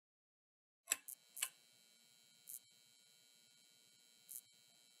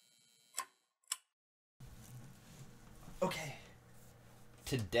Okay.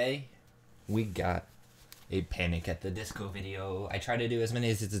 Today, we got a Panic at the Disco video. I try to do as many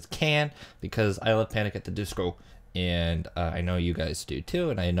as I can because I love Panic at the Disco, and I know you guys do too,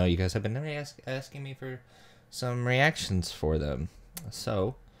 and I know you guys have been asking me for some reactions for them.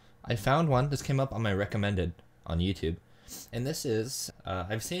 So, I found one. This came up on my recommended on YouTube. And this is,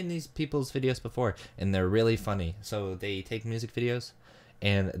 I've seen these people's videos before, and they're really funny. So they take music videos,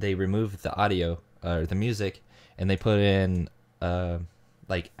 and they remove the audio, or the music, and they put in,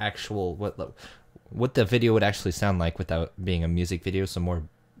 like, actual, what the video would actually sound like without being a music video, so more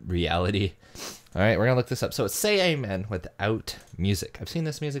reality. Alright, we're gonna look this up. So it's Say Amen without music. I've seen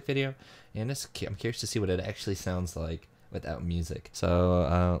this music video, and I'm curious to see what it actually sounds like without music.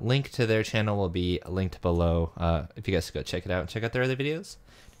 So link to their channel will be linked below if you guys go check it out and check out their other videos.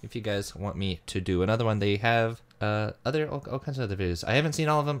 If you guys want me to do another one, they have all kinds of other videos. I haven't seen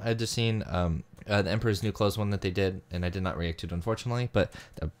all of them. I've just seen the Emperor's New Clothes one that they did, and I did not react to it, unfortunately, but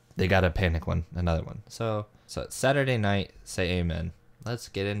they got a Panic one, another one. So it's Saturday night, Say Amen. Let's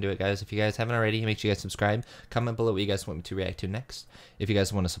get into it, guys. If you guys haven't already, make sure you guys subscribe. Comment below what you guys want me to react to next. If you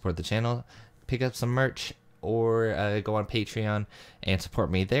guys want to support the channel, pick up some merch, or go on Patreon and support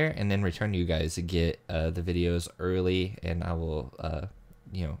me there, and then return you guys to get the videos early, and I will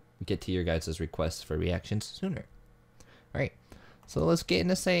you know, get to your guys' requests for reactions sooner. Alright, so let's get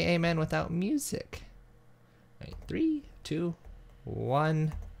into Say Amen without music. Alright, 3, 2,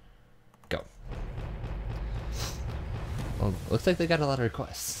 1, go. Well, looks like they got a lot of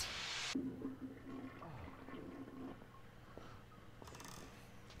requests.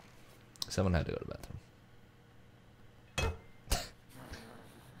 Someone had to go to the bathroom.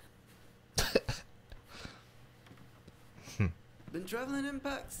 Been traveling in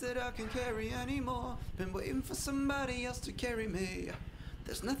packs that I can carry anymore. Been waiting for somebody else to carry me.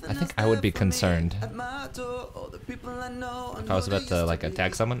 There's nothing I think I would be concerned at my door, or the people I know, if I was about to like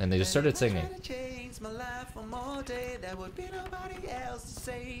attack someone and they just started singing. It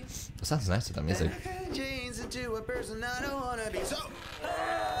Sounds nice with that music. Into a person I don't wanna be. So,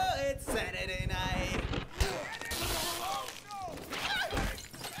 it's Saturday night.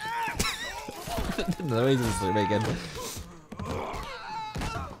 The noises they're making.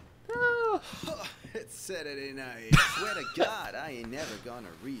 It's Saturday night. Swear to God, I ain't never gonna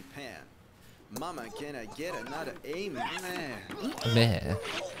repent. Mama, can I get another amen? Man.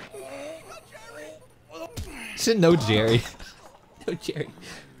 Should know Jerry. No Jerry.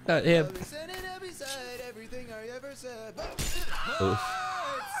 Not him. Oof.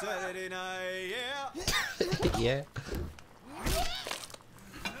 It's Saturday night, yeah. Yeah.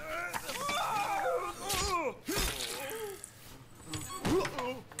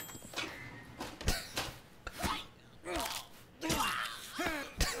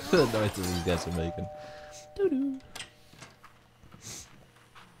 The noises these guys are making. Doo-doo.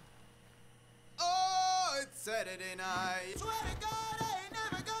 Oh, it's Saturday night. Swear to God, I ain't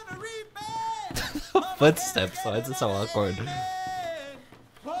never gonna repent. Footsteps, why is it so awkward?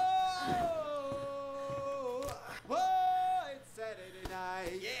 Whoa, it's Saturday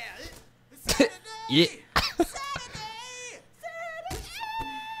night. Yeah, it's Saturday. Yeah.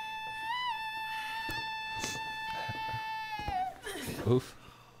 Oof.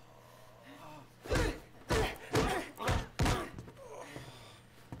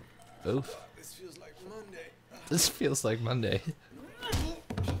 Oof. This feels like Monday. This feels like Monday.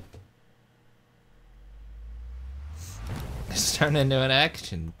 It's turned into an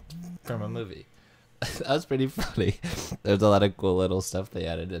action from a movie. That was pretty funny. There's a lot of cool little stuff they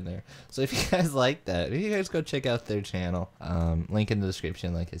added in there. So if you guys like that, you guys go check out their channel. Link in the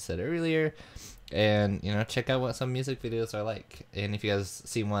description, like I said earlier. And, you know, check out what some music videos are like. And if you guys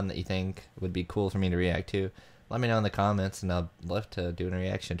see one that you think would be cool for me to react to, let me know in the comments, and I'll love to do a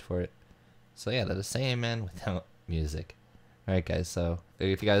reaction for it. So yeah, that is Say Amen without music. Alright guys, so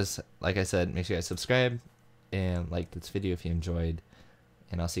if you guys, like I said, make sure you guys subscribe and like this video if you enjoyed.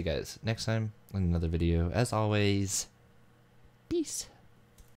 And I'll see you guys next time in another video. As always, peace.